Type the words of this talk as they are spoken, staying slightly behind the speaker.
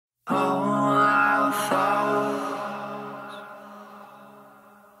our thoughts,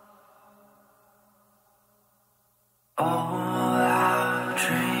 all our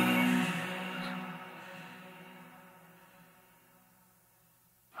dreams,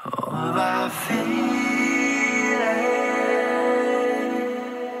 all of our feelings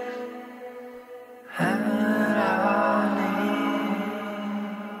and our needs.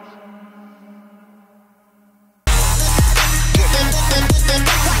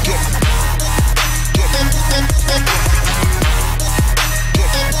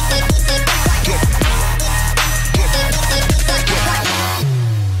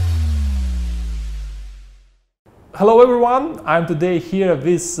 Hello everyone, I'm today here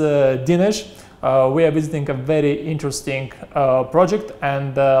with Dinesh. We are visiting a very interesting project,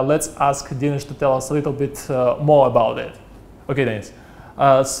 and let's ask Dinesh to tell us a little bit more about it. Okay, Dinesh.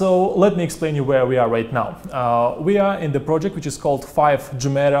 So let me explain you where we are right now. We are in the project which is called FIVE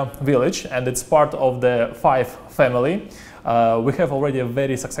Jumeirah Village, and it's part of the FIVE family. We have already a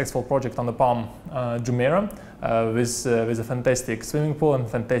very successful project on the Palm Jumeirah with a fantastic swimming pool and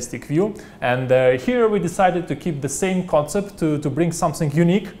fantastic view. And here we decided to keep the same concept to bring something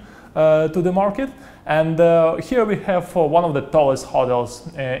unique to the market. And here we have one of the tallest hotels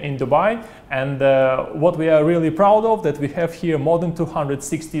in Dubai. And what we are really proud of, that we have here more than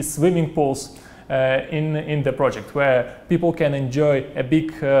 260 swimming pools in the project, where people can enjoy a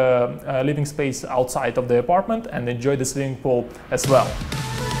big living space outside of the apartment and enjoy the swimming pool as well.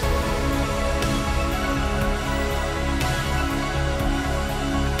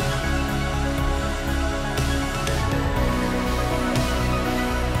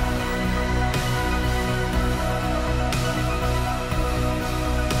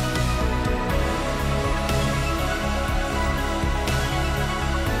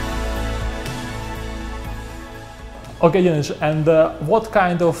 Okay, Dinesh, and what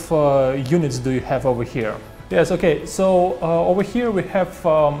kind of units do you have over here? Yes, okay, so over here we have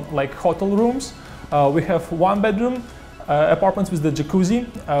like hotel rooms. We have one bedroom apartments with the jacuzzi.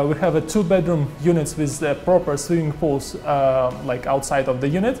 We have a two-bedroom units with proper swimming pools like outside of the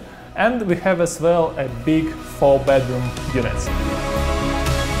unit. And we have as well a big four-bedroom units.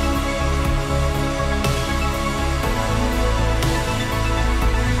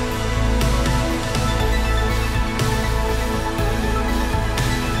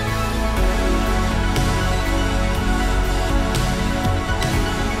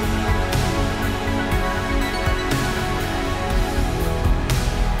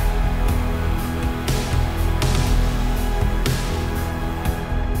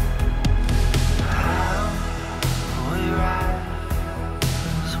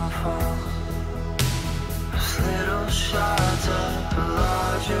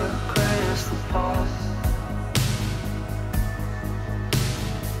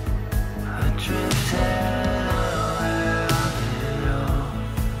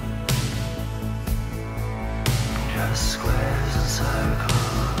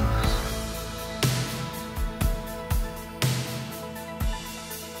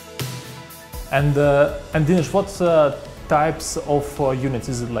 And Dinesh, what types of units?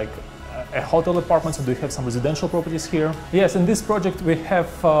 Is it like a hotel apartments, or do you have some residential properties here? Yes, in this project we have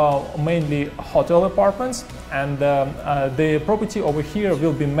mainly hotel apartments, and the property over here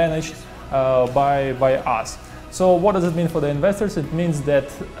will be managed by us. So what does it mean for the investors? It means that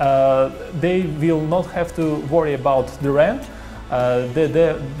they will not have to worry about the rent.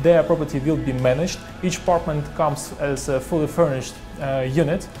 Their property will be managed. Each apartment comes as a fully furnished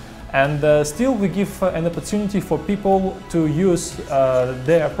unit. And still we give an opportunity for people to use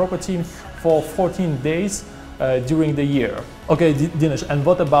their property for 14 days during the year. Okay, Dinesh, and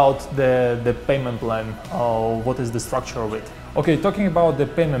what about the payment plan? What is the structure of it? Okay, talking about the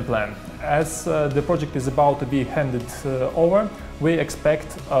payment plan, as the project is about to be handed over, we expect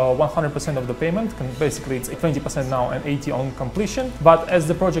 100% of the payment. Basically, it's 20% now and 80% on completion. But as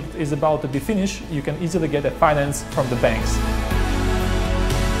the project is about to be finished, you can easily get a finance from the banks.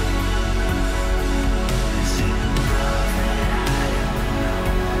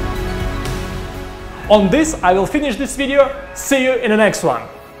 On this, I will finish this video. See you in the next one.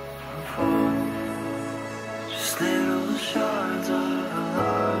 Just little shards of a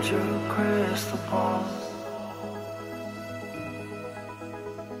larger crystal ball,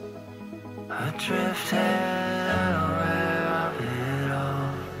 adrift and aware of it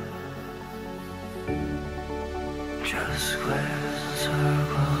all. Just squares and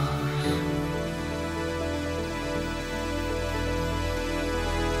circles.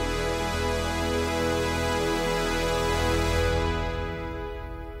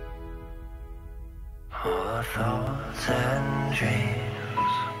 All thoughts and dreams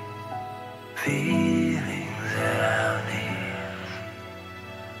peace.